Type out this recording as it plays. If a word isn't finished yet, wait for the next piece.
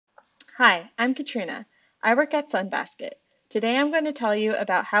Hi, I'm Katrina. I work at Sunbasket. Today I'm going to tell you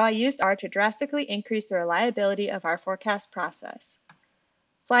about how I used R to drastically increase the reliability of our forecast process.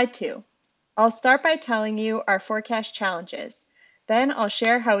 Slide 2. I'll start by telling you our forecast challenges. Then I'll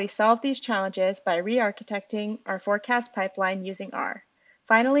share how we solved these challenges by re-architecting our forecast pipeline using R.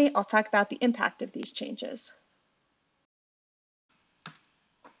 Finally, I'll talk about the impact of these changes.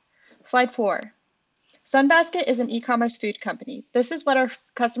 Slide 4. Sunbasket is an e-commerce food company. This is what our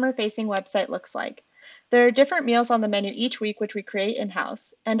customer-facing website looks like. There are different meals on the menu each week, which we create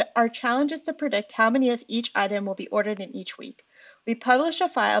in-house, and our challenge is to predict how many of each item will be ordered in each week. We publish a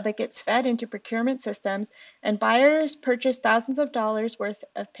file that gets fed into procurement systems, and buyers purchase thousands of dollars worth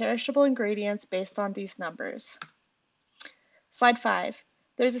of perishable ingredients based on these numbers. Slide 5.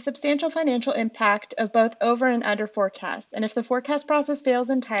 There's a substantial financial impact of both over and under forecast, and if the forecast process fails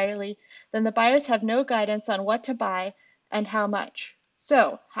entirely, then the buyers have no guidance on what to buy and how much.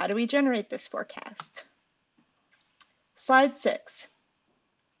 So, how do we generate this forecast? Slide 6.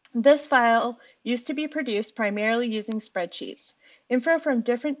 This file used to be produced primarily using spreadsheets. Info from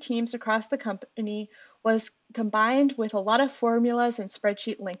different teams across the company was combined with a lot of formulas and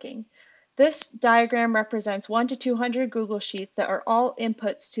spreadsheet linking. This diagram represents 1 to 200 Google Sheets that are all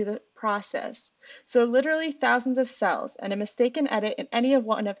inputs to the process. So literally thousands of cells, and a mistaken edit in any of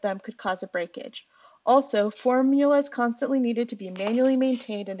one of them could cause a breakage. Also, formulas constantly needed to be manually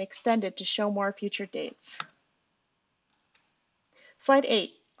maintained and extended to show more future dates. Slide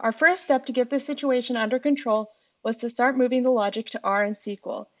 8. Our first step to get this situation under control was to start moving the logic to R and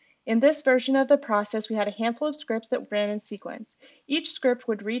SQL. In this version of the process, we had a handful of scripts that ran in sequence. Each script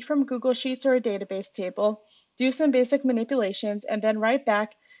would read from Google Sheets or a database table, do some basic manipulations, and then write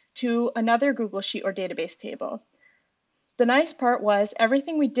back to another Google Sheet or database table. The nice part was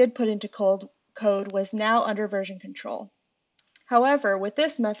everything we did put into code was now under version control. However, with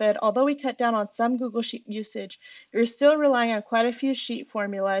this method, although we cut down on some Google Sheet usage, we were still relying on quite a few sheet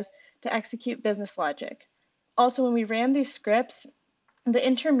formulas to execute business logic. Also, when we ran these scripts, the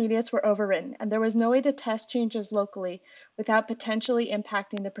intermediates were overwritten, and there was no way to test changes locally without potentially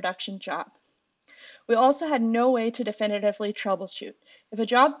impacting the production job. We also had no way to definitively troubleshoot. If a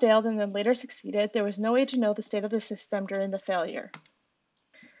job failed and then later succeeded, there was no way to know the state of the system during the failure.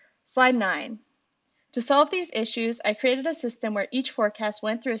 Slide 9. To solve these issues, I created a system where each forecast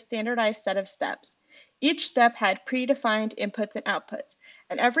went through a standardized set of steps. Each step had predefined inputs and outputs,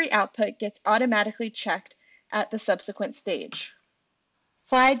 and every output gets automatically checked at the subsequent stage.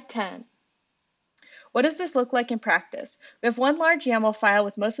 Slide 10. What does this look like in practice? We have one large YAML file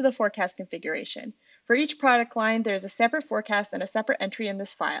with most of the forecast configuration. For each product line, there is a separate forecast and a separate entry in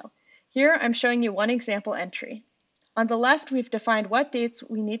this file. Here, I'm showing you one example entry. On the left, we've defined what dates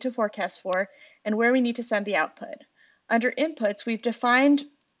we need to forecast for and where we need to send the output. Under inputs, we've defined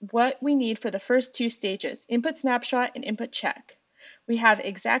what we need for the first two stages, input snapshot and input check. We have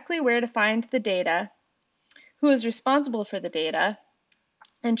exactly where to find the data, who is responsible for the data,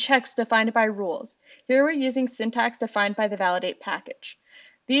 and checks defined by rules. Here we're using syntax defined by the validate package.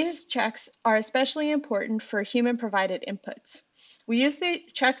 These checks are especially important for human-provided inputs. We use the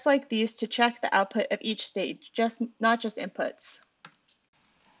checks like these to check the output of each stage, not just inputs.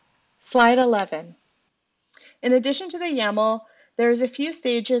 Slide 11. In addition to the YAML, there's a few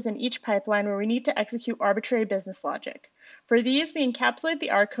stages in each pipeline where we need to execute arbitrary business logic. For these, we encapsulate the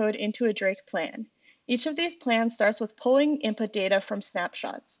R code into a Drake plan. Each of these plans starts with pulling input data from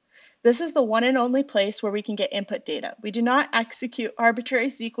snapshots. This is the one and only place where we can get input data. We do not execute arbitrary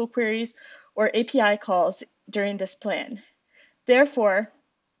SQL queries or API calls during this plan. Therefore,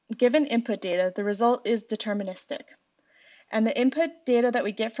 given input data, the result is deterministic. And the input data that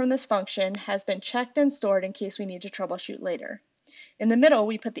we get from this function has been checked and stored in case we need to troubleshoot later. In the middle,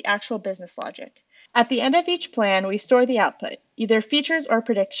 we put the actual business logic. At the end of each plan, we store the output, either features or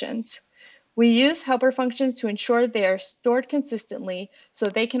predictions. We use helper functions to ensure they are stored consistently so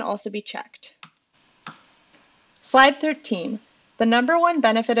they can also be checked. Slide 13. The number one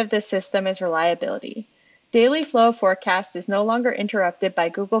benefit of this system is reliability. Daily flow of forecasts is no longer interrupted by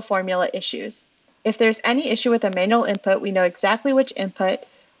Google formula issues. If there's any issue with a manual input, we know exactly which input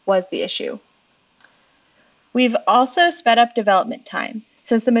was the issue. We've also sped up development time.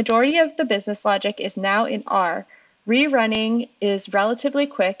 Since the majority of the business logic is now in R, rerunning is relatively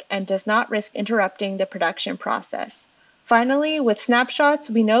quick and does not risk interrupting the production process. Finally, with snapshots,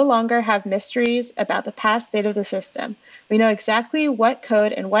 we no longer have mysteries about the past state of the system. We know exactly what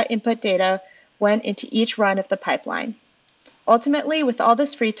code and what input data went into each run of the pipeline. Ultimately, with all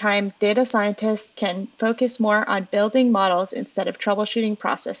this free time, data scientists can focus more on building models instead of troubleshooting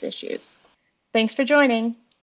process issues. Thanks for joining.